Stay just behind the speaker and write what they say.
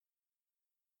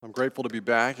I'm grateful to be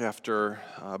back after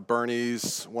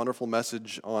Bernie's wonderful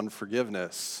message on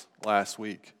forgiveness last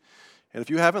week. And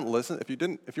if you haven't listened,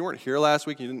 if you weren't here last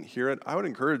week and you didn't hear it, I would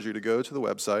encourage you to go to the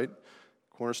website,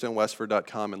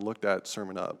 cornerstonewestford.com, and look that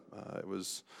sermon up. It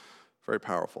was very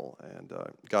powerful, and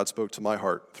God spoke to my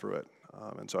heart through it.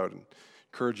 And so I would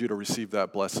encourage you to receive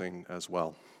that blessing as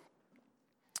well.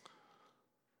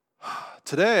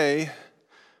 Today,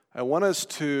 I want us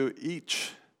to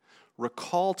each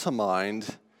recall to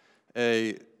mind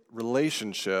a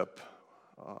relationship,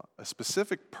 a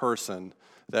specific person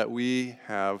that we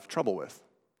have trouble with,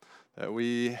 that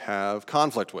we have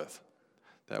conflict with,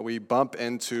 that we bump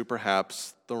into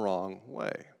perhaps the wrong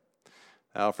way.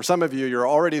 Now, for some of you, you're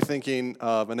already thinking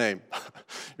of a name.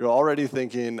 You're already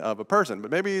thinking of a person,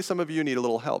 but maybe some of you need a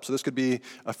little help. So this could be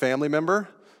a family member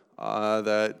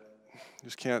that you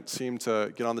just can't seem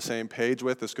to get on the same page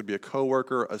with. This could be a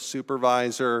coworker, a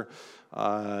supervisor.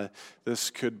 This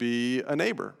could be a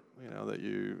neighbor, that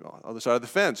you, on the other side of the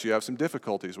fence, you have some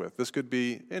difficulties with. This could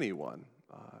be anyone.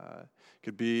 It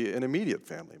could be an immediate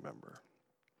family member.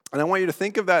 And I want you to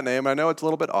think of that name. I know it's a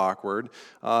little bit awkward,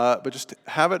 but just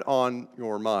have it on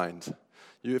your mind.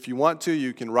 If you want to,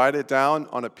 you can write it down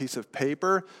on a piece of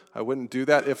paper. I wouldn't do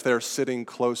that if they're sitting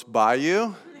close by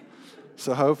you.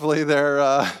 So hopefully they're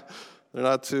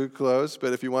not too close,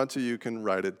 but if you want to, you can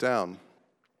write it down.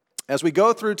 As we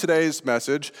go through today's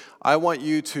message, I want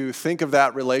you to think of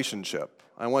that relationship.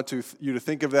 I want you to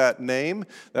think of that name,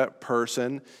 that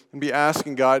person, and be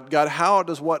asking God, how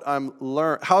is what I'm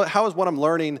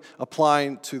learning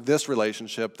applying to this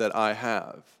relationship that I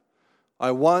have?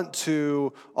 I want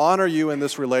to honor you in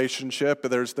this relationship,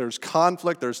 but there's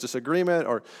conflict, there's disagreement,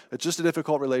 or it's just a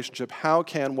difficult relationship. How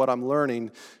can what I'm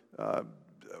learning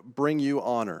bring you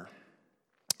honor?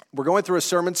 We're going through a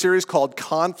sermon series called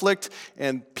Conflict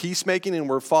and Peacemaking, and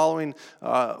we're following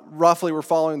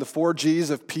the 4 G's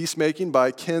of peacemaking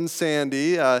by Ken Sande.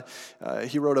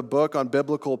 He wrote a book on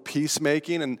biblical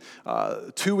peacemaking, and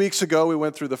 2 weeks ago we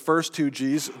went through the first 2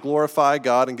 G's, glorify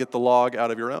God and get the log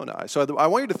out of your own eye. So I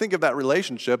want you to think of that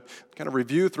relationship, kind of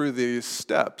review through these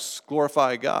steps,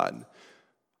 glorify God.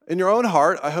 In your own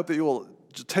heart, I hope that you will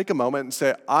just take a moment and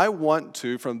say, I want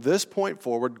to, from this point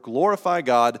forward, glorify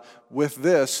God with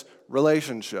this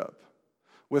relationship,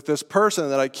 with this person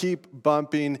that I keep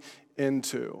bumping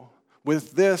into,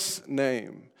 with this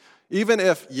name. Even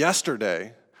if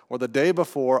yesterday or the day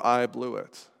before I blew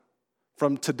it.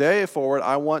 From today forward,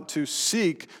 I want to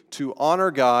seek to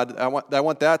honor God. I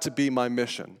want that to be my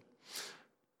mission.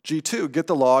 G2, get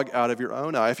the log out of your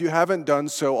own eye. If you haven't done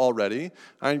so already,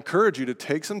 I encourage you to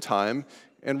take some time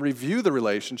and review the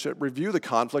relationship, review the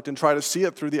conflict, and try to see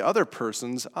it through the other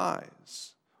person's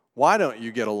eyes. Why don't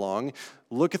you get along?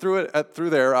 Look through it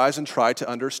through their eyes and try to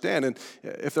understand. And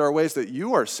if there are ways that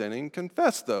you are sinning,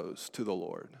 confess those to the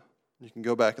Lord. You can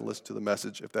go back and listen to the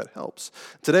message if that helps.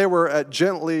 Today we're at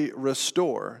Gently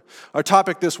Restore. Our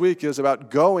topic this week is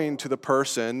about going to the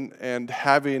person and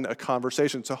having a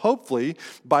conversation. So hopefully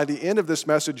by the end of this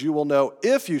message you will know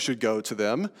if you should go to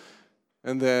them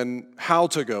and then how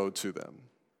to go to them.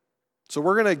 So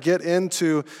we're going to get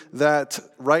into that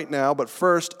right now, but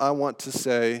first I want to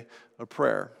say a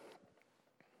prayer.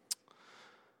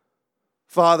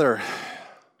 Father,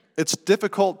 it's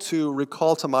difficult to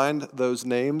recall to mind those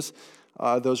names,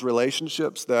 those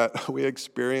relationships that we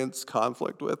experience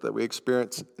conflict with, that we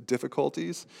experience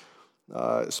difficulties,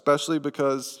 especially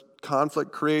because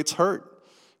conflict creates hurt,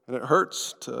 and it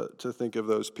hurts to think of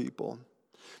those people.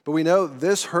 But we know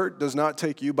this hurt does not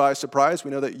take you by surprise.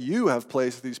 We know that you have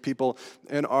placed these people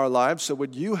in our lives. So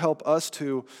would you help us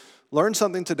to learn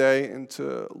something today and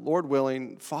to, Lord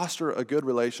willing, foster a good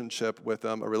relationship with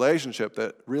them, a relationship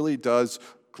that really does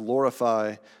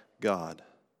glorify God.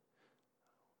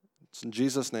 It's in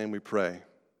Jesus' name we pray.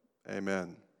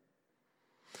 Amen.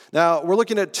 Now, we're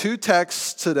looking at 2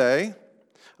 texts today.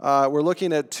 And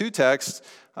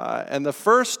the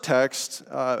first text,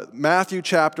 Matthew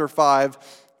chapter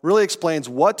 5, really explains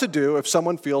what to do if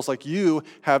someone feels like you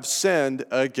have sinned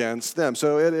against them.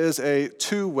 So it is a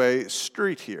two-way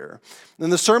street here. In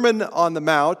the Sermon on the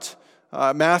Mount,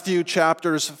 Matthew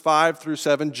chapters 5 through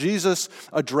 7, Jesus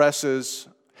addresses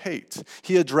hate.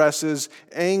 He addresses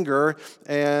anger,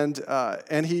 and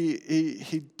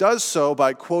he does so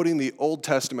by quoting the Old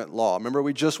Testament law. Remember,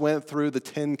 we just went through the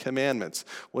 10 Commandments.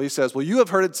 Well, he says, you have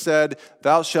heard it said,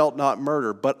 thou shalt not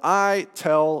murder, but I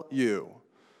tell you.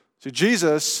 See,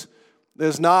 Jesus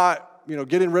is not,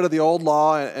 getting rid of the old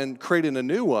law and creating a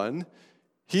new one.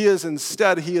 He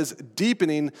is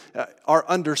deepening our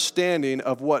understanding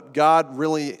of what God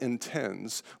really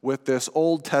intends with this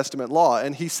Old Testament law.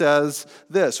 And he says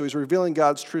this, so he's revealing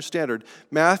God's true standard.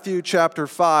 Matthew chapter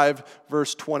 5,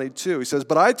 verse 22, he says,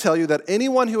 "But I tell you that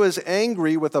anyone who is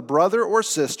angry with a brother or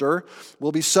sister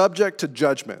will be subject to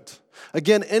judgment.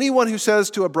 Again, anyone who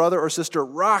says to a brother or sister,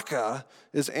 'Raka,'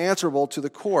 is answerable to the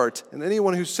court, and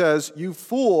anyone who says, 'You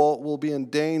fool,' will be in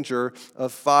danger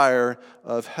of fire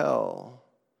of hell."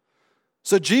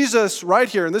 So Jesus right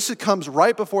here, and this comes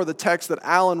right before the text that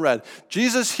Alan read,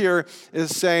 Jesus here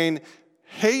is saying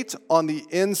hate on the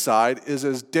inside is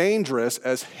as dangerous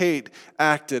as hate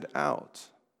acted out.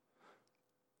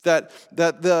 That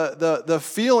the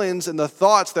feelings and the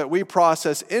thoughts that we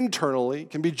process internally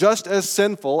can be just as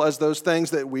sinful as those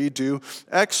things that we do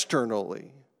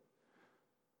externally.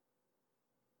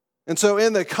 And so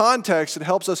in the context, it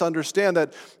helps us understand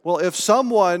that, well, if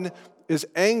someone is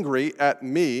angry at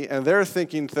me, and they're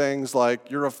thinking things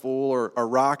like, "You're a fool," or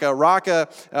 "Raka." Raka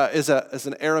is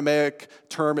an Aramaic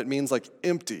term. It means like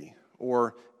empty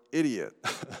or idiot.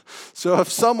 So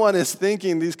if someone is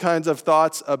thinking these kinds of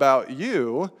thoughts about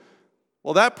you,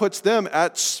 well, that puts them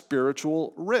at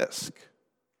spiritual risk,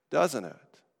 doesn't it?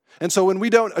 And so when we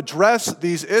don't address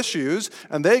these issues,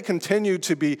 and they continue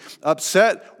to be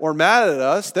upset or mad at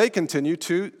us, they continue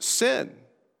to sin.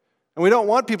 And we don't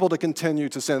want people to continue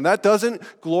to sin. That doesn't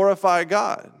glorify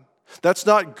God. That's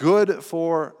not good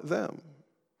for them.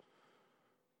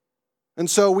 And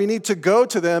so we need to go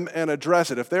to them and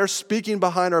address it. If they're speaking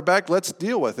behind our back, let's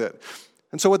deal with it.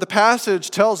 And so what the passage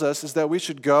tells us is that we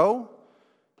should go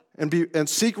and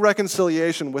seek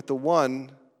reconciliation with the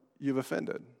one you've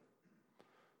offended,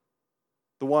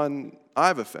 the one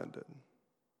I've offended.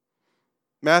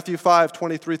 Matthew 5,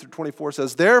 23 through 24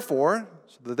 says, "Therefore,"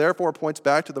 so the therefore points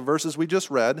back to the verses we just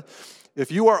read,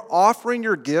 "if you are offering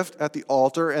your gift at the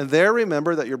altar and there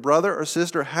remember that your brother or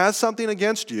sister has something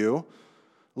against you,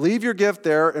 leave your gift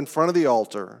there in front of the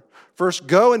altar. First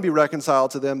go and be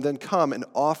reconciled to them, then come and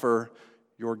offer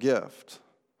your gift."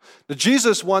 Now,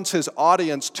 Jesus wants his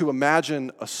audience to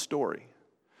imagine a story.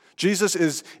 Jesus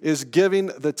is giving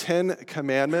the 10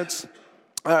 Commandments,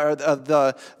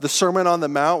 the Sermon on the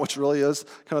Mount, which really is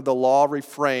kind of the law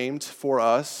reframed for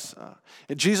us.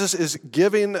 And Jesus is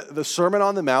giving the Sermon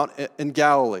on the Mount in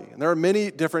Galilee. And there are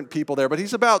many different people there, but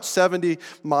he's about 70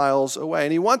 miles away.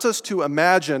 And he wants us to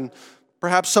imagine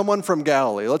perhaps someone from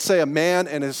Galilee, let's say a man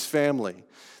and his family.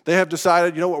 They have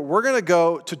decided, you know what, we're going to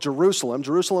go to Jerusalem.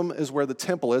 Jerusalem is where the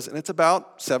temple is, and it's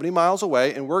about 70 miles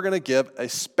away, and we're going to give a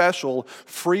special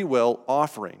free will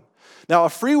offering. Now, a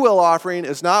free will offering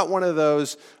is not one of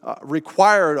those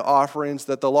required offerings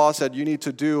that the law said you need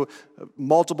to do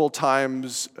multiple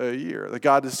times a year. That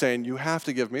God is saying, you have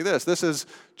to give me this. This is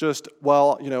just,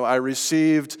 well, I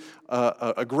received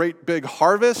a great big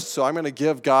harvest, so I'm going to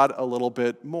give God a little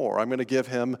bit more. I'm going to give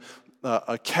him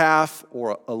a calf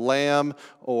or a lamb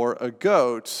or a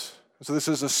goat. So this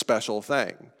is a special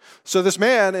thing. So this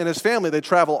man and his family, they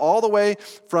travel all the way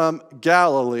from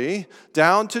Galilee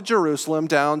down to Jerusalem,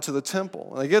 down to the temple.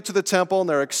 And they get to the temple and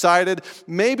they're excited.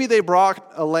 Maybe they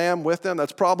brought a lamb with them.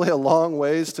 That's probably a long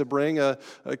ways to bring a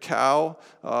cow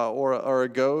or a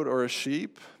goat or a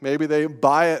sheep. Maybe they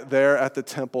buy it there at the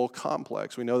temple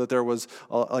complex. We know that there was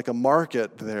like a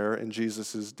market there in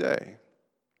Jesus' day.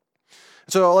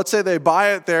 So let's say they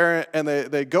buy it there and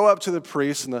they go up to the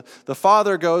priest, and the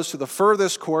father goes to the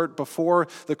furthest court before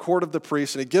the court of the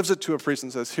priest, and he gives it to a priest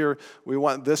and says, here, we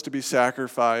want this to be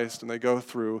sacrificed, and they go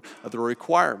through the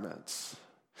requirements.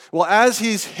 Well, as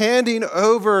he's handing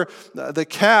over the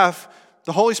calf,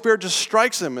 the Holy Spirit just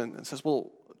strikes him and says,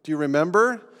 well, do you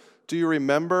remember? Do you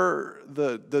remember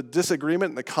the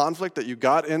disagreement and the conflict that you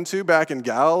got into back in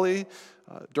Galilee?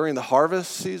 During the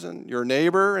harvest season, your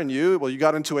neighbor and you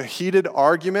got into a heated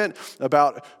argument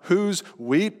about whose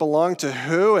wheat belonged to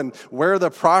who and where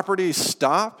the property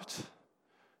stopped.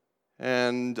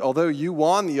 And although you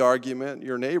won the argument,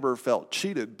 your neighbor felt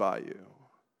cheated by you.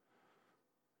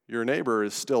 Your neighbor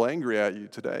is still angry at you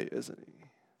today, isn't he?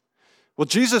 Well,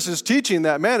 Jesus is teaching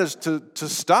that man is to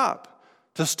stop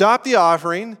the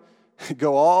offering,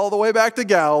 go all the way back to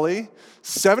Galilee,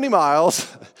 70 miles,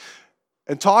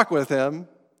 and talk with him,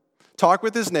 talk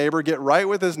with his neighbor, get right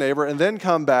with his neighbor, and then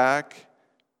come back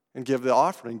and give the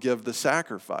offering, give the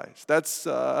sacrifice. That's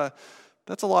a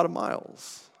lot of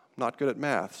miles. I'm not good at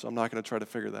math, so I'm not going to try to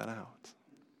figure that out.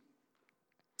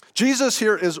 Jesus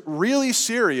here is really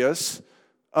serious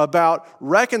about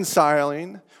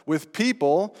reconciling with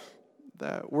people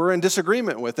that we're in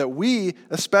disagreement with, that we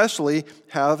especially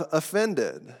have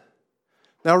offended.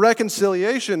 Now,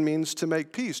 reconciliation means to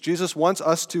make peace. Jesus wants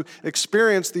us to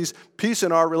experience these peace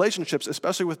in our relationships,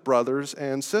 especially with brothers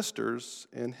and sisters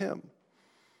in Him.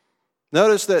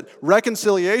 Notice that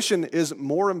reconciliation is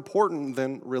more important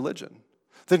than religion,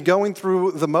 than going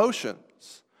through the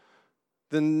motions,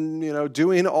 than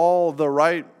doing all the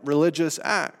right religious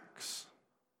acts.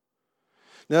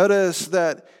 Notice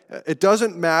that it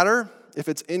doesn't matter if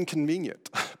it's inconvenient.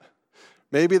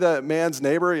 Maybe that man's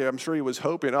neighbor, I'm sure he was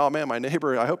hoping, oh man, my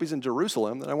neighbor, I hope he's in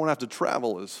Jerusalem, then I won't have to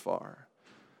travel as far.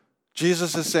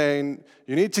 Jesus is saying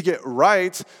you need to get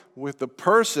right with the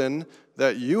person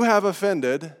that you have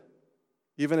offended,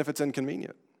 even if it's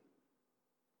inconvenient.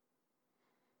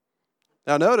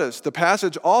 Now notice, the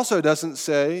passage also doesn't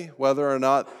say whether or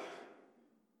not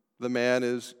the man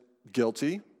is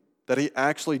guilty, that he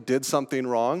actually did something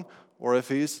wrong, or if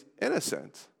he's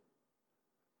innocent.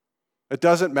 It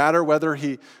doesn't matter whether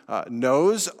he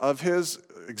knows of his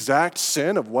exact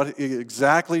sin, of what he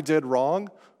exactly did wrong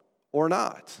or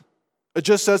not. It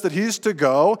just says that he's to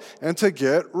go and to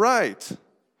get right,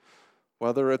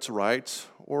 whether it's right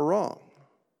or wrong.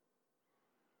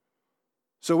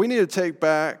 So we need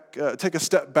to take a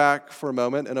step back for a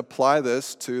moment and apply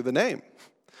this to the name,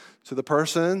 to the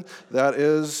person that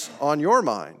is on your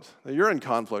mind, that you're in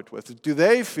conflict with. Do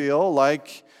they feel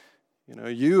like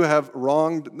you have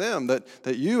wronged them,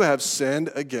 that you have sinned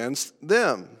against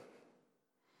them?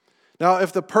 Now,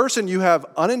 if the person you have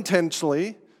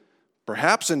unintentionally,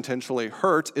 perhaps intentionally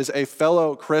hurt is a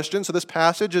fellow Christian, so this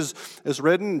passage is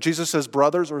written, Jesus says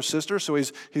brothers or sisters, so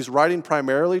he's writing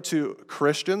primarily to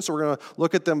Christians, so we're going to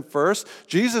look at them first.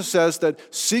 Jesus says that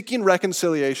seeking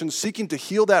reconciliation, seeking to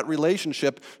heal that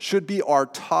relationship should be our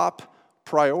top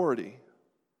priority.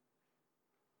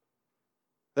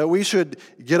 That we should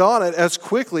get on it as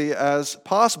quickly as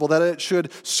possible, that it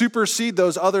should supersede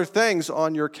those other things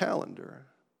on your calendar.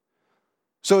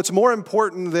 So it's more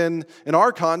important than, in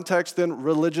our context, than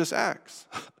religious acts.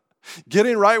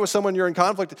 Getting right with someone you're in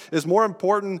conflict is more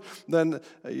important than,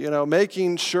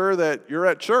 making sure that you're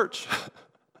at church.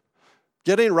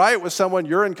 Getting right with someone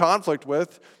you're in conflict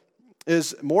with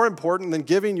is more important than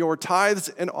giving your tithes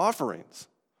and offerings.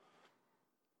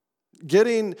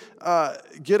 Getting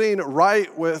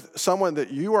right with someone that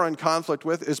you are in conflict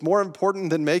with is more important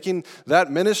than making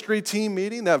that ministry team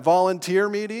meeting, that volunteer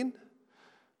meeting,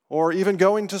 or even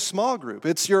going to small group.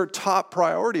 It's your top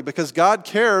priority because God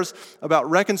cares about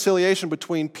reconciliation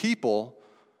between people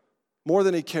more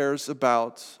than He cares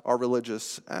about our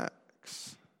religious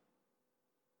acts.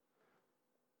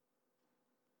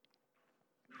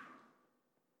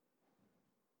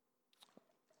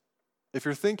 If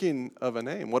you're thinking of a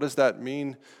name, what does that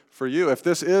mean for you? If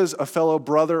this is a fellow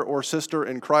brother or sister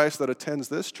in Christ that attends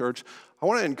this church, I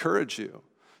want to encourage you.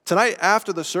 Tonight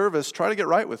after the service, try to get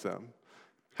right with them.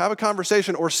 Have a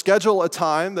conversation or schedule a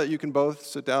time that you can both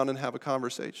sit down and have a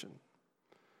conversation.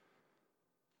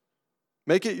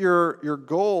 Make it your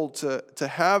goal to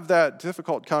have that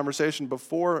difficult conversation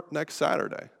before next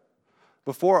Saturday,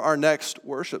 before our next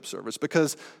worship service,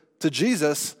 because to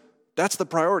Jesus, that's the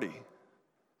priority.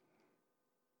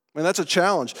 That's a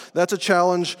challenge. That's a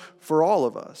challenge for all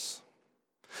of us.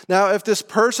 Now, if this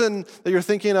person that you're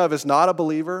thinking of is not a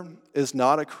believer, is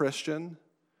not a Christian,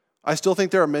 I still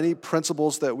think there are many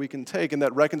principles that we can take and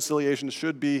that reconciliation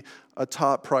should be a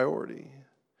top priority.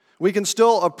 We can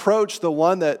still approach the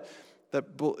one that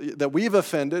we've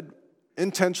offended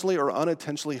intentionally or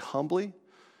unintentionally humbly,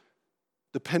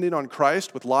 depending on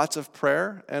Christ with lots of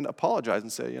prayer, and apologize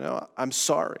and say, I'm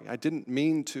sorry. I didn't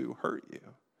mean to hurt you.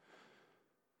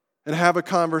 And have a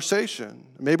conversation.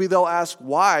 Maybe they'll ask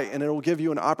why, and it'll give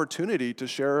you an opportunity to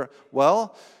share,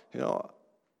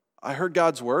 I heard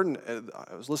God's word, and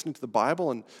I was listening to the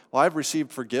Bible, and I've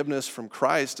received forgiveness from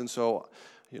Christ, and so,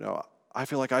 I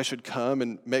feel like I should come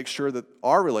and make sure that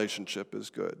our relationship is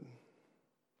good.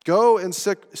 Go and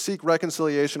seek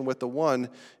reconciliation with the one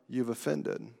you've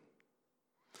offended.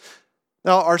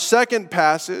 Now, our second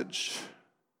passage,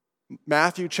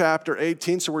 Matthew chapter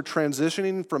 18, so we're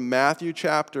transitioning from Matthew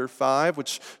chapter 5,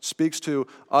 which speaks to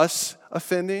us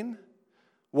offending.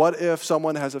 What if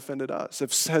someone has offended us,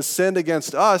 has sinned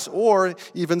against us, or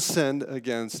even sinned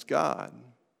against God?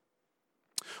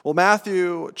 Well,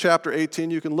 Matthew chapter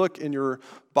 18, you can look in your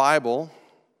Bible.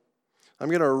 I'm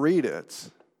going to read it.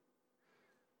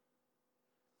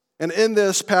 And in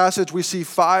this passage, we see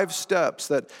 5 steps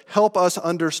that help us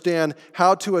understand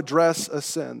how to address a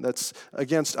sin that's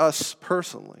against us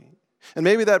personally. And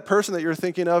maybe that person that you're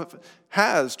thinking of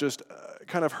has just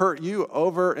kind of hurt you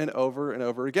over and over and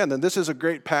over again. Then this is a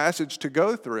great passage to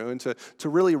go through and to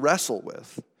really wrestle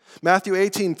with. Matthew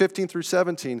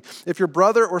 18:15-17. If your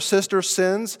brother or sister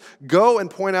sins, go and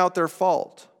point out their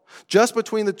fault. Just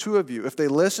between the two of you, if they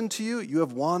listen to you, you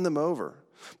have won them over.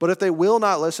 But if they will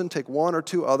not listen, take one or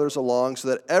two others along, so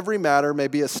that every matter may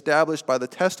be established by the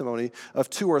testimony of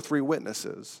 2 or 3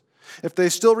 witnesses. If they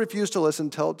still refuse to listen,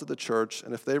 tell it to the church.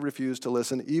 And if they refuse to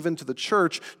listen, even to the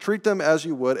church, treat them as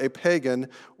you would a pagan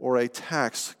or a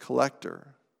tax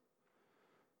collector.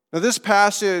 Now, this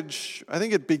passage, I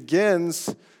think it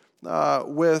begins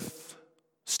with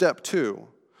step 2.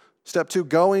 Step 2,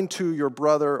 going to your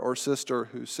brother or sister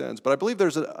who sins. But I believe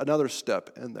there's another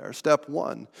step in there. Step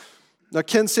 1. Now,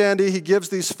 Ken Sande, he gives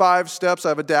these 5 steps.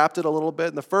 I've adapted a little bit.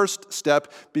 And the first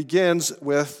step begins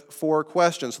with 4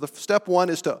 questions. So the step 1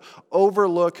 is to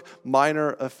overlook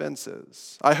minor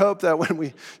offenses. I hope that when we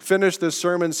finish this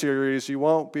sermon series, you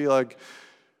won't be like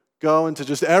going to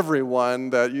just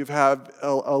everyone that you've had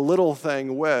a little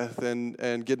thing with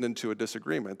and getting into a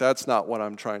disagreement. That's not what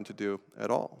I'm trying to do at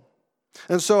all.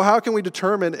 And so how can we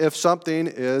determine if something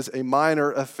is a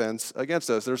minor offense against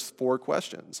us? There's 4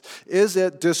 questions. Is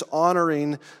it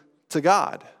dishonoring to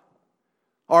God?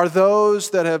 Are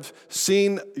those that have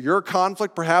seen your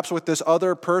conflict perhaps with this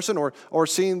other person or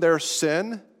seen their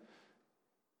sin,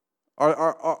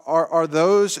 are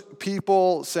those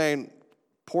people saying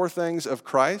poor things of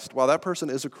Christ while that person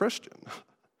is a Christian?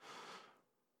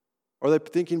 Are they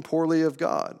thinking poorly of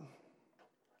God?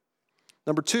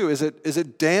 Number 2, is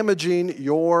it damaging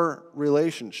your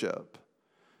relationship?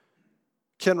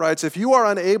 Ken writes, if you are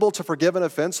unable to forgive an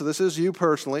offense, so this is you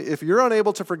personally, if you're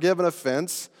unable to forgive an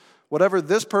offense, whatever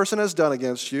this person has done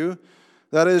against you,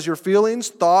 that is, your feelings,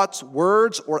 thoughts,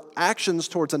 words, or actions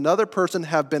towards another person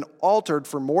have been altered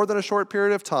for more than a short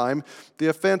period of time, the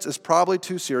offense is probably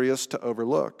too serious to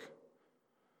overlook.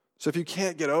 So if you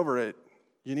can't get over it,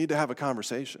 you need to have a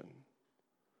conversation.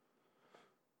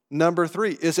 Number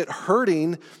 3, is it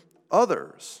hurting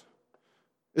others?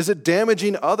 Is it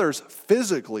damaging others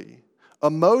physically,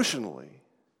 emotionally?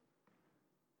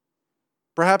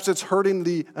 Perhaps it's hurting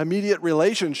the immediate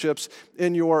relationships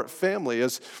in your family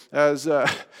as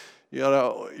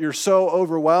you're so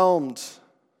overwhelmed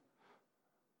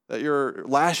that you're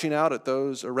lashing out at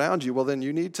those around you. Well, then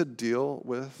you need to deal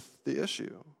with the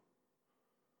issue.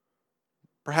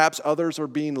 Perhaps others are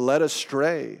being led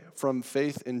astray from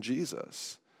faith in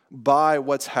Jesus by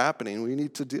what's happening. We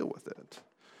need to deal with it.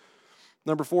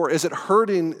 Number 4, is it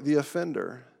hurting the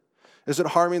offender? Is it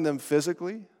harming them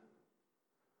physically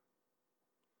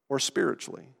or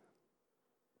spiritually?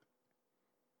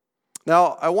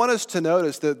 Now, I want us to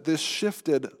notice that this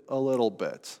shifted a little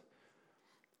bit.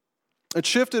 It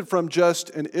shifted from just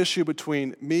an issue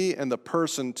between me and the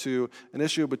person to an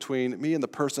issue between me and the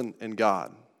person and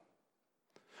God.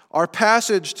 Our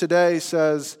passage today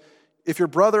says, if your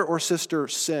brother or sister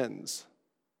sins.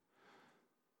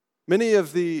 Many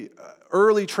of the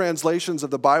early translations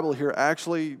of the Bible here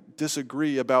actually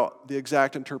disagree about the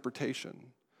exact interpretation.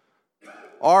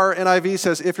 Our NIV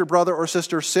says, if your brother or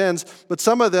sister sins, but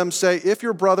some of them say, if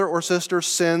your brother or sister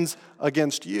sins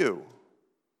against you.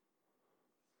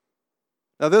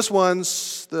 Now this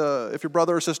one's, if your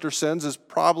brother or sister sins, is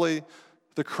probably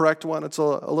the correct one. It's a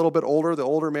little bit older. The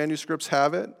older manuscripts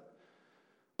have it.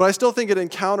 But I still think it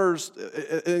encapsulates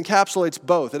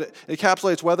both. It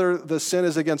encapsulates whether the sin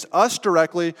is against us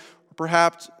directly, or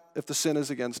perhaps if the sin is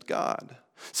against God.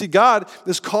 See, God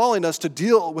is calling us to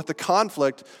deal with the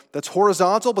conflict that's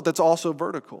horizontal, but that's also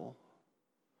vertical.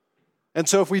 And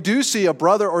so if we do see a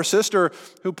brother or sister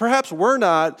who perhaps we're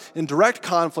not in direct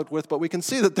conflict with, but we can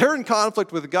see that they're in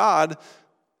conflict with God,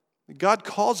 God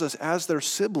calls us as their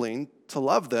sibling to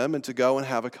love them and to go and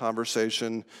have a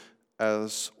conversation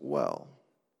as well.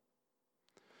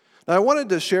 Now, I wanted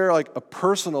to share a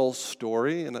personal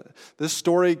story, and this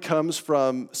story comes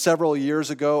from several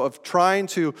years ago of trying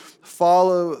to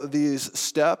follow these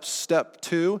steps. Step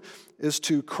 2 is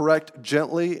to correct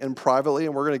gently and privately,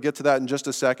 and we're going to get to that in just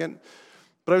a second.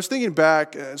 But I was thinking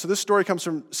back, so this story comes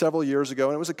from several years ago,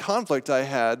 and it was a conflict I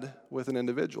had with an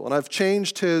individual, and I've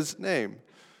changed his name.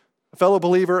 A fellow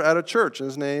believer at a church, and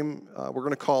his name, we're going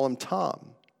to call him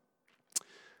Tom.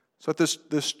 So at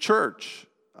this church,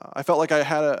 I felt like I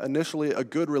had initially a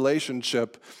good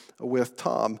relationship with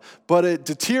Tom, but it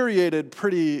deteriorated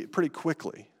pretty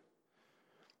quickly.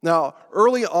 Now,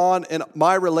 early on in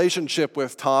my relationship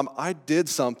with Tom, I did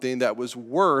something that was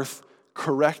worth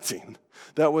correcting,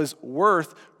 that was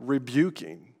worth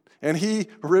rebuking, and he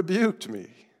rebuked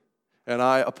me, and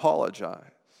I apologized.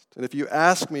 And if you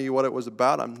ask me what it was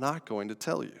about, I'm not going to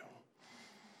tell you.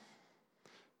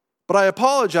 But I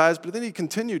apologized, but then he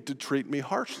continued to treat me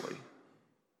harshly.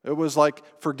 It was like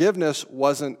forgiveness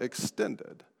wasn't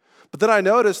extended. But then I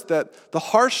noticed that the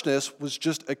harshness was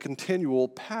just a continual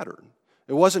pattern.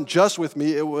 It wasn't just with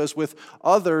me, it was with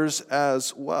others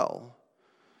as well.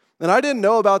 And I didn't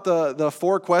know about the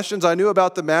 4 questions. I knew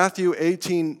about the Matthew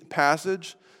 18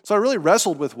 passage, so I really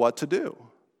wrestled with what to do.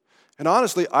 And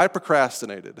honestly, I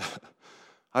procrastinated.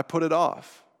 I put it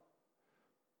off.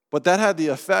 But that had the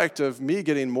effect of me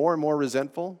getting more and more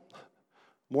resentful,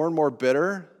 more and more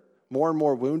bitter, more and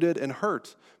more wounded and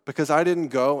hurt because I didn't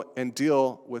go and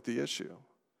deal with the issue.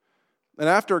 And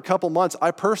after a couple months,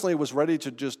 I personally was ready to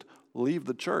just leave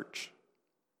the church.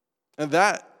 And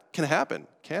that can happen,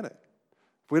 can it?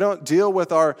 If we don't deal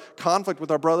with our conflict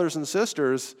with our brothers and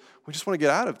sisters, we just want to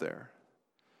get out of there.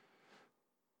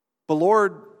 But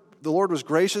the Lord was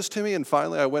gracious to me, and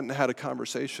finally I went and had a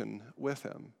conversation with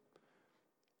him.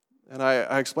 And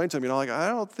I explained to him, I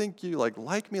don't think you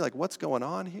like me, like what's going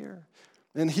on here?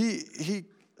 And he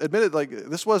admitted,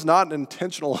 this was not an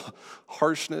intentional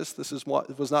harshness.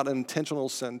 It was not an intentional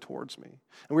sin towards me.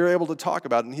 And we were able to talk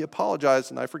about it, and he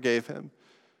apologized, and I forgave him.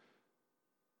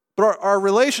 But our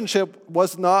relationship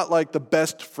was not like the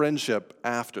best friendship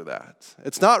after that.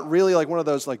 It's not really like one of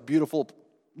those like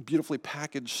beautifully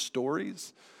packaged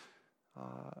stories.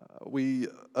 We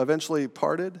eventually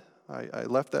parted. I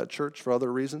left that church for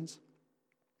other reasons.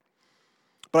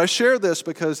 But I share this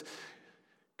because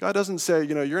God doesn't say,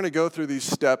 you're going to go through these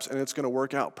steps and it's going to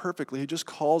work out perfectly. He just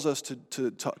calls us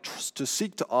to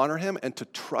seek to honor him and to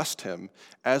trust him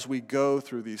as we go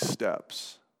through these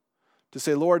steps. To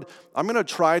say, Lord, I'm going to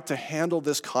try to handle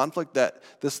this conflict,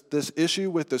 this issue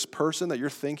with this person that you're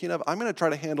thinking of. I'm going to try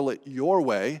to handle it your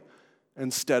way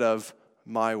instead of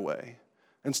my way.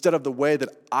 Instead of the way that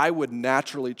I would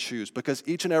naturally choose. Because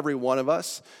each and every one of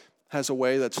us has a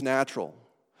way that's natural.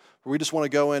 Where we just want to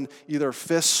go in either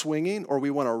fist swinging or we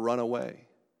want to run away.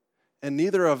 And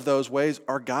neither of those ways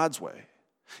are God's way.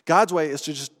 God's way is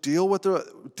to just deal with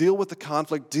the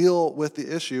conflict, deal with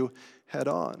the issue head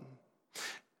on.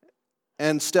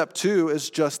 And step 2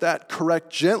 is just that,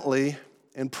 correct gently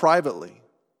and privately.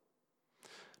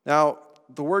 Now,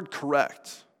 the word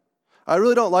correct, I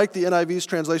really don't like the NIV's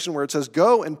translation where it says,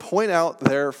 go and point out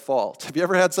their fault. Have you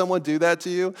ever had someone do that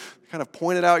to you? Kind of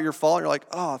pointed out your fault, and you're like,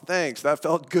 oh, thanks, that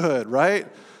felt good, right?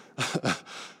 The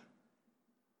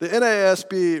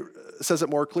NASB says it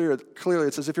more clearly.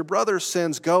 It says, if your brother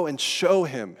sins, go and show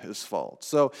him his fault.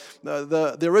 So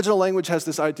the original language has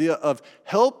this idea of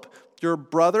help your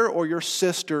brother or your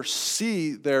sister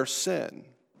see their sin.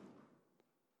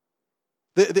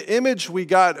 The image we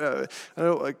got, I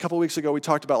know a couple weeks ago we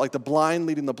talked about like the blind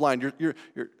leading the blind.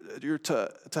 You're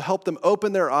to help them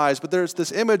open their eyes, but there's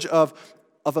this image of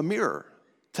a mirror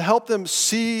to help them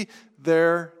see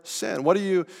their sin. What do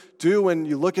you do when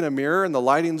you look in a mirror and the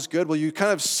lighting's good? Well, you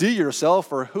kind of see yourself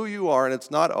for who you are, and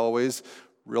it's not always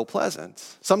real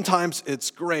pleasant. Sometimes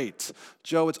it's great.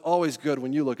 Joe, it's always good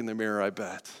when you look in the mirror, I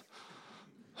bet.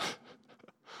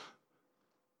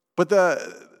 But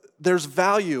there's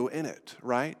value in it,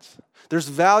 right? There's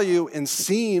value in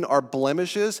seeing our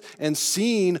blemishes and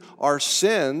seeing our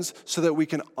sins so that we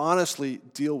can honestly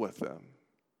deal with them.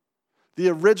 The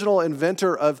original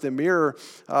inventor of the mirror,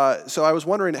 so I was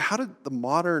wondering, how did the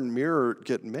modern mirror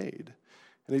get made?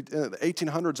 In the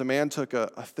 1800s, a man took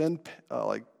a thin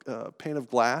pane of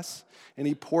glass and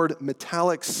he poured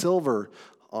metallic silver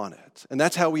on it. And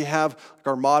that's how we have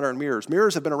our modern mirrors.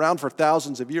 Mirrors have been around for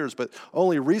thousands of years, but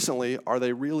only recently are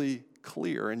they really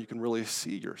clear and you can really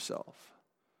see yourself.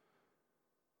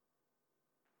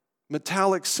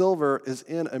 Metallic silver is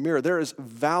in a mirror. There is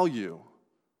value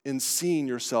in seeing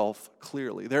yourself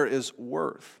clearly. There is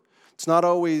worth. It's not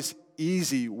always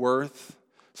easy worth.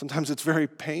 Sometimes it's very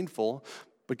painful,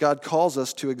 but God calls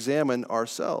us to examine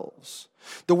ourselves.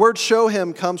 The word show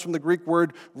him comes from the Greek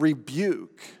word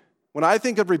rebuke. When I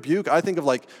think of rebuke, I think of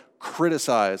like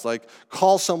criticize, like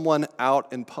call someone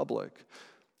out in public.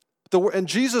 And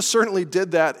Jesus certainly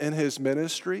did that in his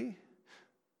ministry,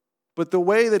 but the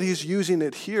way that he's using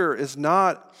it here is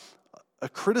not a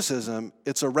criticism,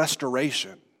 it's a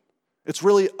restoration. It's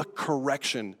really a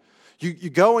correction. You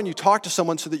go and you talk to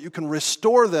someone so that you can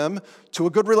restore them to a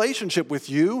good relationship with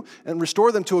you and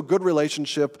restore them to a good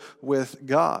relationship with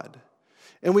God.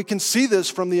 And we can see this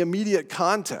from the immediate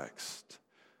context.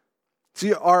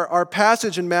 See, our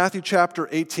passage in Matthew chapter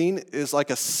 18 is like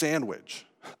a sandwich.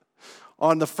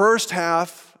 On the first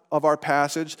half of our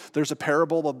passage, there's a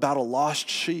parable about a lost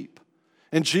sheep.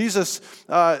 And Jesus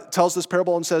tells this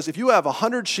parable and says, if you have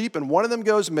 100 sheep and one of them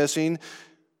goes missing,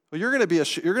 well, you're going to be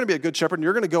a good shepherd and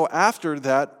you're going to go after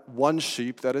that one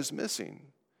sheep that is missing.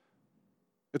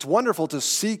 It's wonderful to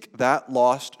seek that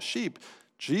lost sheep.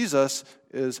 Jesus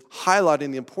is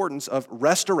highlighting the importance of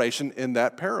restoration in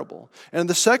that parable. And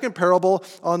the second parable,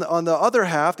 on the other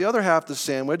half of the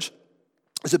sandwich,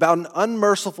 is about an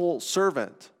unmerciful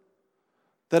servant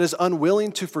that is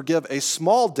unwilling to forgive a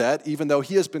small debt, even though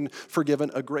he has been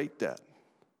forgiven a great debt.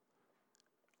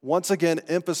 Once again,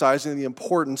 emphasizing the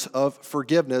importance of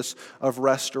forgiveness, of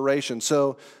restoration.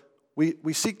 So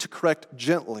we seek to correct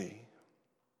gently.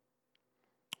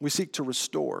 We seek to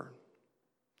restore.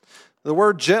 The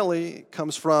word gently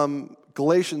comes from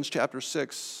Galatians chapter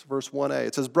 6, verse 1a.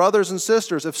 It says, brothers and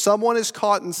sisters, if someone is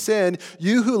caught in sin,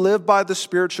 you who live by the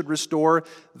Spirit should restore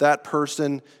that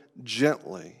person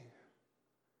gently.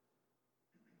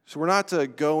 So we're not to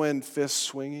go in fist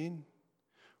swinging.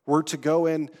 We're to go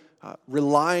in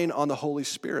relying on the Holy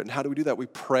Spirit. And how do we do that? We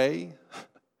pray.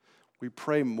 We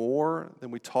pray more than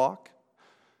we talk.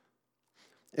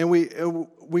 And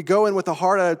we go in with a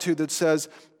heart attitude that says,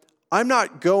 I'm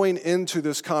not going into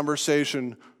this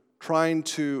conversation trying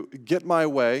to get my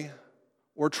way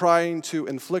or trying to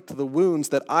inflict the wounds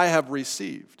that I have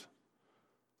received.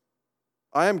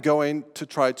 I am going to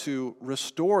try to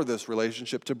restore this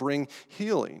relationship, to bring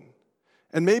healing.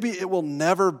 And maybe it will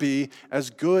never be as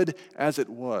good as it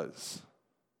was.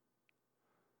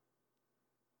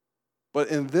 But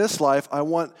in this life, I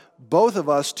want both of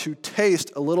us to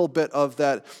taste a little bit of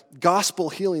that gospel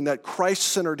healing, that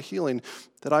Christ-centered healing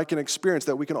that I can experience,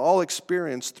 that we can all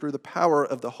experience through the power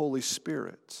of the Holy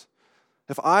Spirit.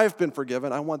 If I've been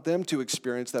forgiven, I want them to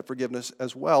experience that forgiveness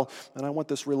as well, and I want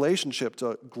this relationship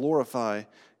to glorify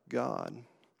God.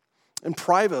 And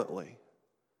privately,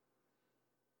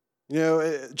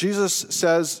 Jesus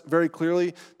says very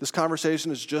clearly, this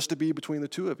conversation is just to be between the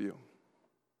two of you.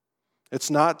 It's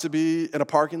not to be in a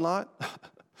parking lot.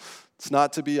 It's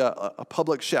not to be a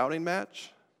public shouting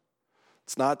match.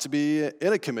 It's not to be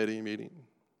in a committee meeting.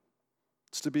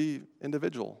 It's to be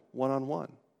individual,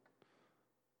 one-on-one.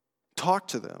 Talk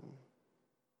to them.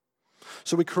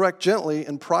 So we correct gently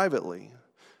and privately.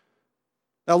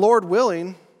 Now, Lord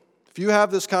willing, if you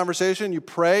have this conversation, you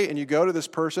pray and you go to this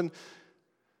person,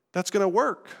 that's going to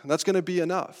work. That's going to be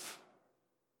enough.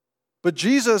 But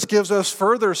Jesus gives us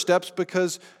further steps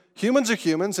because humans are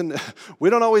humans, and we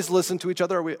don't always listen to each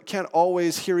other, or we can't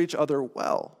always hear each other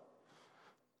well.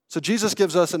 So Jesus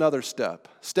gives us another step.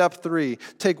 Step 3,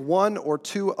 take one or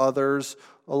two others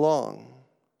along.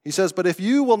 He says, but if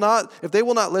they will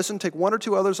not listen, take one or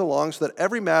two others along so that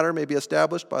every matter may be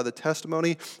established by the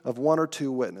testimony of one or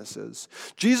two witnesses.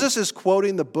 Jesus is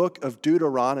quoting the book of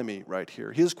Deuteronomy right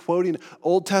here. He is quoting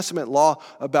Old Testament law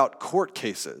about court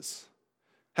cases.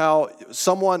 How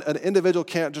an individual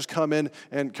can't just come in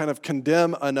and kind of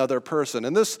condemn another person.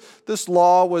 And this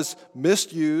law was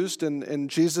misused in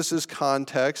Jesus'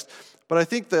 context, but I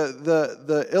think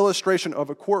the illustration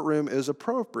of a courtroom is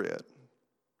appropriate.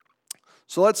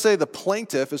 So let's say the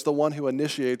plaintiff is the one who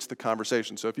initiates the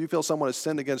conversation. So if you feel someone has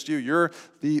sinned against you, you're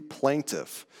the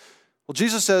plaintiff. Well,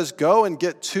 Jesus says, go and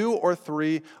get 2 or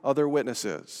 3 other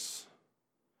witnesses.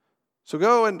 So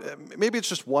go and maybe it's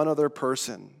just one other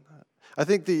person. I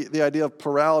think the idea of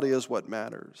plurality is what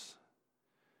matters.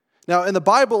 Now, in the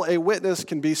Bible, a witness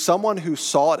can be someone who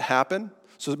saw it happen.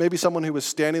 So maybe someone who was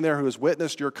standing there who has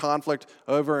witnessed your conflict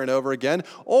over and over again.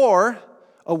 Or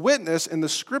a witness in the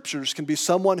Scriptures can be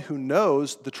someone who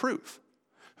knows the truth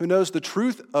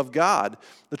of God,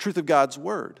 the truth of God's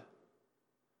Word.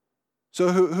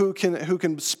 So who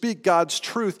can speak God's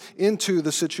truth into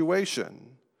the situation.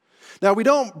 Now, we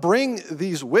don't bring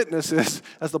these witnesses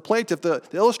as the plaintiff. The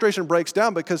illustration breaks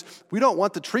down because we don't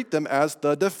want to treat them as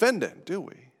the defendant, do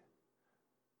we?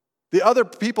 The other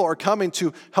people are coming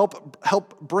to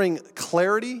help bring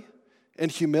clarity and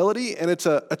humility, and it's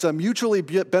a mutually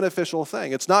beneficial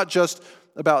thing. It's not just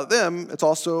about them, it's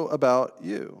also about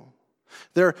you.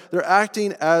 They're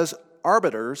acting as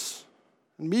arbiters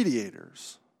and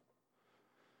mediators.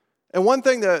 And one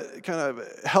thing that kind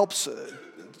of helps...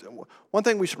 One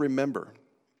thing we should remember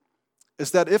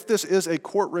is that if this is a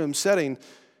courtroom setting,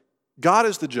 God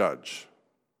is the judge.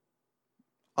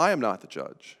 I am not the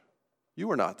judge.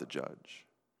 You are not the judge.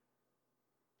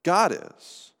 God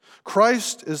is.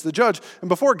 Christ is the judge. And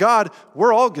before God,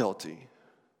 we're all guilty.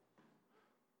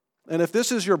 And if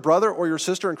this is your brother or your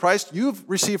sister in Christ, you've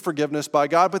received forgiveness by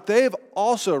God, but they've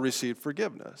also received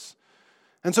forgiveness.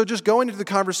 And so just going into the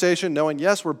conversation knowing,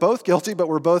 yes, we're both guilty, but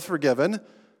we're both forgiven,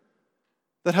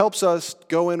 that helps us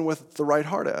go in with the right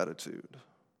heart attitude.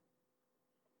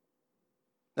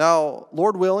 Now,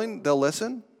 Lord willing, they'll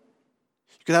listen.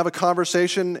 You can have a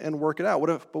conversation and work it out.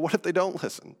 But what if they don't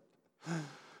listen?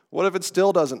 What if it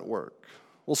still doesn't work?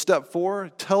 Well, step 4,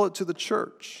 tell it to the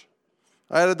church.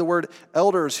 I added the word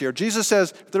elders here. Jesus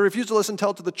says, if they refuse to listen,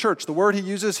 tell it to the church. The word he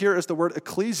uses here is the word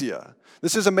ecclesia.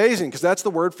 This is amazing because that's the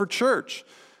word for church.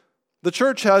 The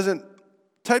church hasn't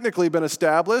technically been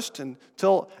established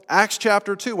until Acts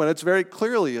chapter 2 when it's very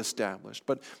clearly established.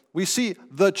 But we see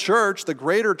the church, the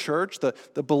greater church,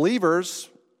 the believers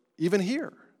even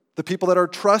here, the people that are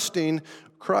trusting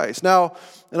Christ. Now,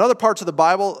 in other parts of the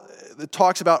Bible, it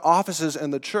talks about offices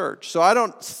in the church. So I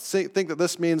don't think that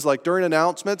this means like during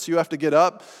announcements, you have to get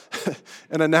up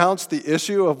and announce the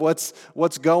issue of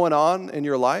what's going on in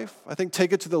your life. I think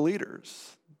take it to the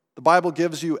leaders. The Bible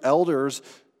gives you elders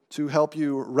to help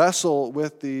you wrestle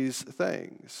with these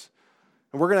things.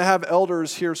 And we're going to have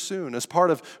elders here soon as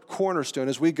part of Cornerstone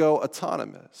as we go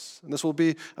autonomous. And this will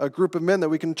be a group of men that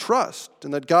we can trust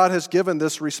and that God has given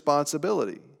this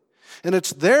responsibility. And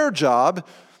it's their job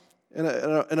in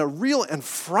a real and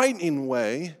frightening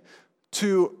way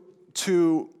to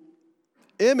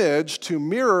image, to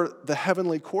mirror the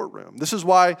heavenly courtroom. This is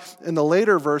why in the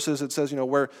later verses it says,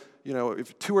 where,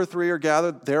 if 2 or 3 are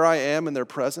gathered, there I am in their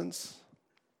presence.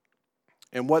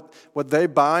 And what they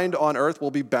bind on earth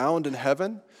will be bound in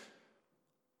heaven.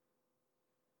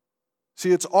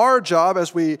 See, it's our job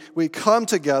as we come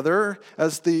together,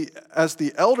 as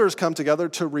the elders come together,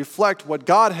 to reflect what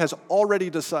God has already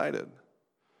decided,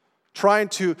 trying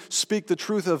to speak the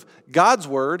truth of God's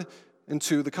word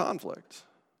into the conflict.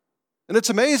 And it's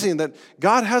amazing that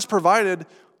God has provided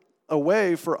a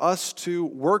way for us to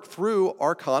work through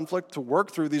our conflict, to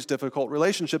work through these difficult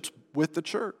relationships with the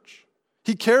church.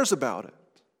 He cares about it.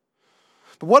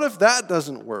 But what if that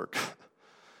doesn't work?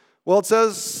 Well, it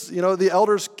says, the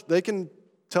elders, they can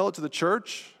tell it to the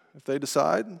church if they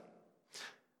decide.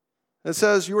 It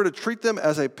says you are to treat them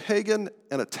as a pagan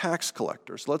and a tax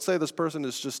collector. So let's say this person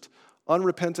is just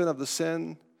unrepentant of the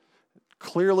sin,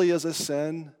 clearly is a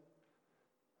sin,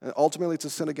 and ultimately it's a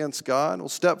sin against God. Well,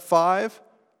 step 5,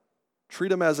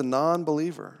 treat him as a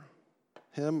non-believer,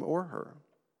 him or her.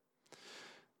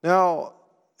 Now,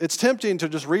 it's tempting to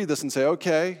just read this and say,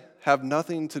 okay, have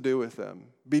nothing to do with them.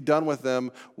 Be done with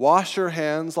them. Wash your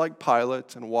hands like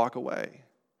Pilate and walk away.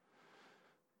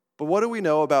 But what do we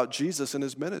know about Jesus and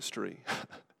his ministry?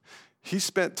 He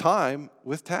spent time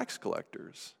with tax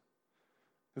collectors.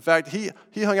 In fact, he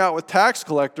hung out with tax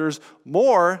collectors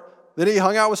more than he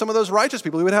hung out with some of those righteous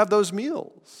people. He would have those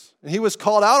meals. And he was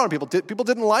called out on people. People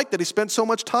didn't like that he spent so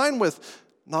much time with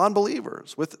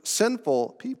non-believers, with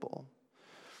sinful people.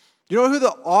 You know who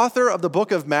the author of the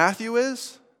book of Matthew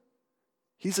is?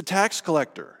 He's a tax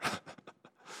collector.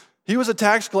 He was a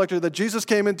tax collector that Jesus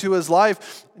came into his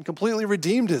life and completely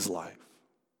redeemed his life.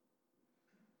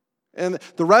 And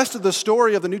the rest of the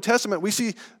story of the New Testament, we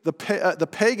see the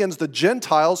pagans, the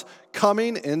Gentiles,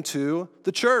 coming into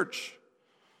the church.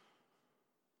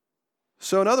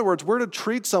 So in other words, we're to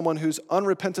treat someone who's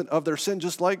unrepentant of their sin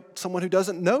just like someone who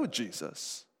doesn't know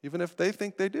Jesus, even if they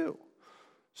think they do.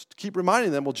 Just keep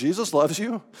reminding them, well, Jesus loves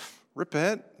you.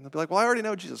 Repent. And they'll be like, well, I already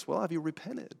know Jesus. Well, have you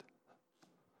repented?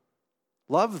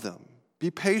 Love them. Be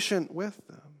patient with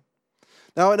them.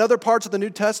 Now, in other parts of the New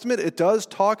Testament, it does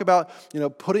talk about,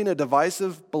 putting a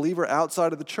divisive believer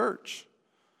outside of the church.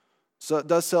 So it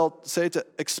does say to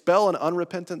expel an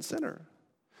unrepentant sinner.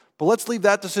 But let's leave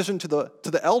that decision to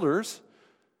the elders,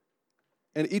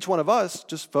 and each one of us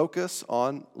just focus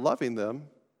on loving them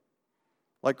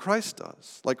like Christ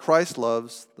does, like Christ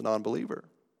loves the non-believer.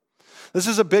 This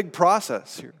is a big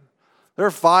process here. There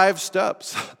are 5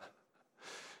 steps.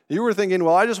 You were thinking,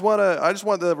 well, I just want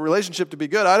the relationship to be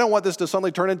good. I don't want this to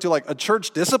suddenly turn into like a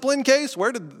church discipline case.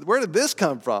 Where did this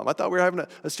come from? I thought we were having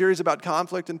a series about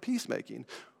conflict and peacemaking.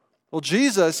 Well,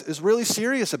 Jesus is really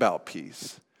serious about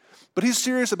peace, but he's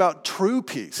serious about true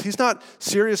peace. He's not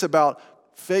serious about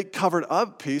fake covered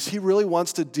up peace. He really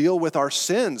wants to deal with our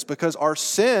sins because our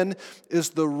sin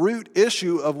is the root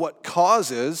issue of what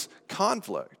causes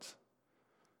conflict.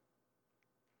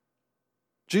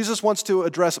 Jesus wants to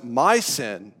address my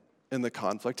sin in the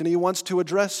conflict, and he wants to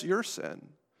address your sin.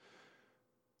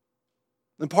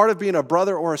 And part of being a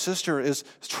brother or a sister is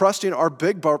trusting our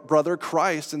big brother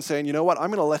Christ and saying, you know what, I'm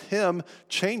going to let him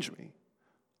change me.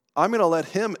 I'm going to let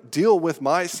him deal with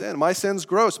my sin. My sin's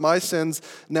gross. My sin's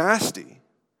nasty.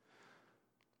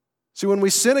 See, when we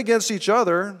sin against each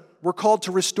other, we're called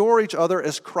to restore each other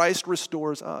as Christ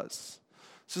restores us.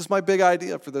 This is my big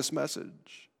idea for this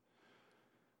message.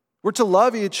 We're to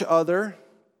love each other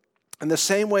in the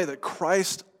same way that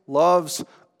Christ loves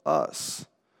us.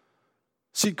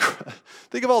 See,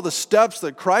 think of all the steps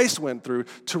that Christ went through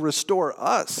to restore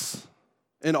us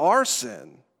in our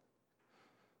sin.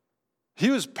 He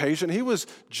was patient. He was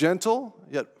gentle,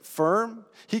 yet firm.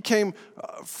 He came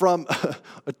from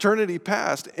eternity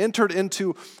past, entered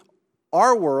into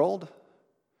our world,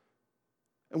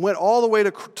 and went all the way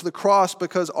to the cross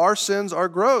because our sins are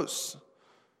gross.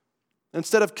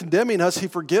 Instead of condemning us, he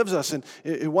forgives us, and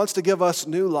he wants to give us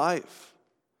new life.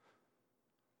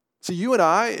 See, you and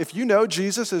I, if you know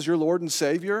Jesus as your Lord and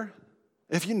Savior,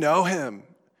 if you know him,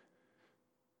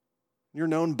 you're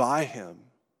known by him.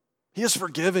 He has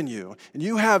forgiven you, and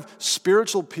you have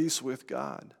spiritual peace with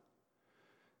God.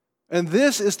 And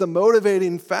this is the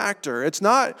motivating factor. It's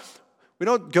not, we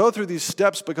don't go through these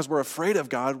steps because we're afraid of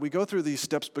God. We go through these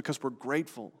steps because we're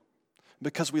grateful,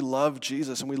 because we love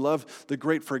Jesus, and we love the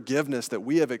great forgiveness that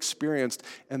we have experienced,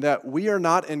 and that we are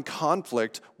not in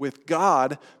conflict with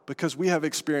God because we have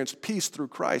experienced peace through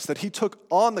Christ, that he took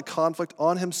on the conflict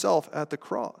on himself at the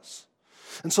cross.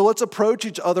 And so let's approach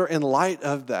each other in light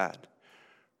of that,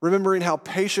 remembering how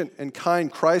patient and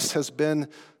kind Christ has been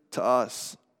to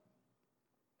us.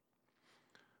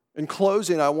 In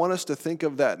closing, I want us to think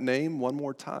of that name one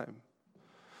more time.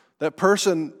 That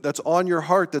person that's on your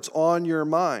heart, that's on your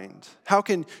mind. How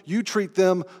can you treat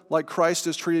them like Christ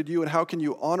has treated you? And how can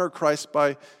you honor Christ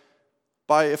by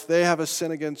if they have a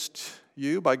sin against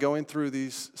you, by going through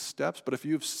these steps, but if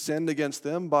you've sinned against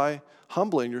them, by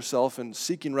humbling yourself and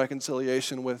seeking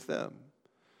reconciliation with them.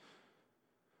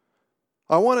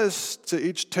 I want us to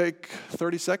each take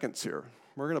 30 seconds here.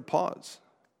 We're going to pause.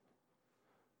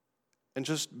 And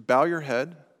just bow your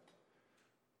head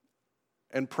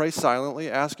and pray silently,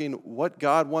 asking what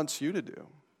God wants you to do.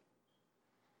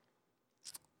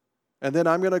 And then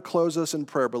I'm going to close us in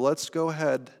prayer, but let's go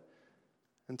ahead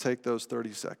and take those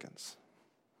 30 seconds.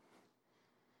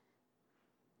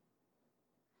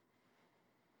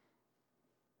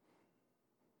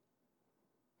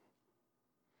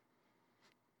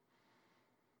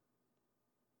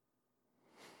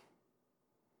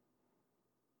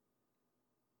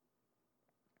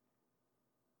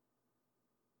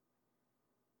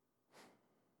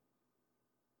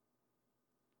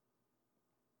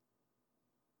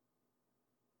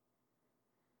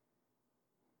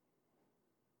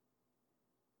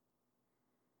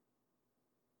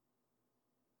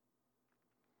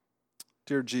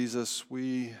 Dear Jesus,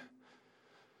 we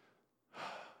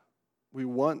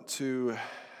want to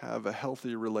have a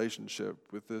healthy relationship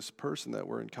with this person that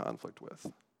we're in conflict with.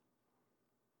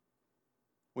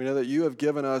 We know that you have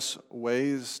given us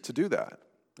ways to do that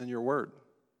in your word.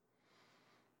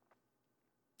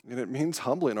 And it means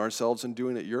humbling ourselves and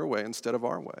doing it your way instead of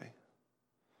our way.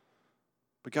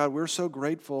 But God, we're so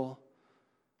grateful,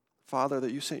 Father,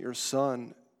 that you sent your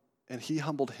Son and he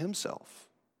humbled himself.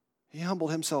 He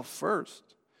humbled himself first.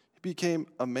 He became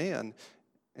a man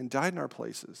and died in our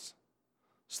places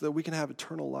so that we can have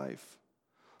eternal life.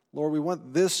 Lord, we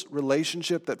want this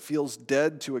relationship that feels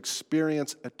dead to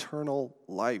experience eternal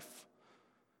life.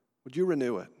 Would you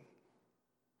renew it?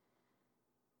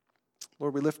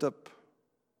 Lord, we lift up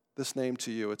this name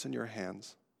to you. It's in your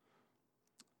hands.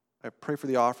 I pray for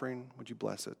the offering. Would you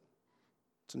bless it?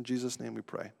 It's in Jesus' name we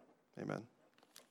pray. Amen.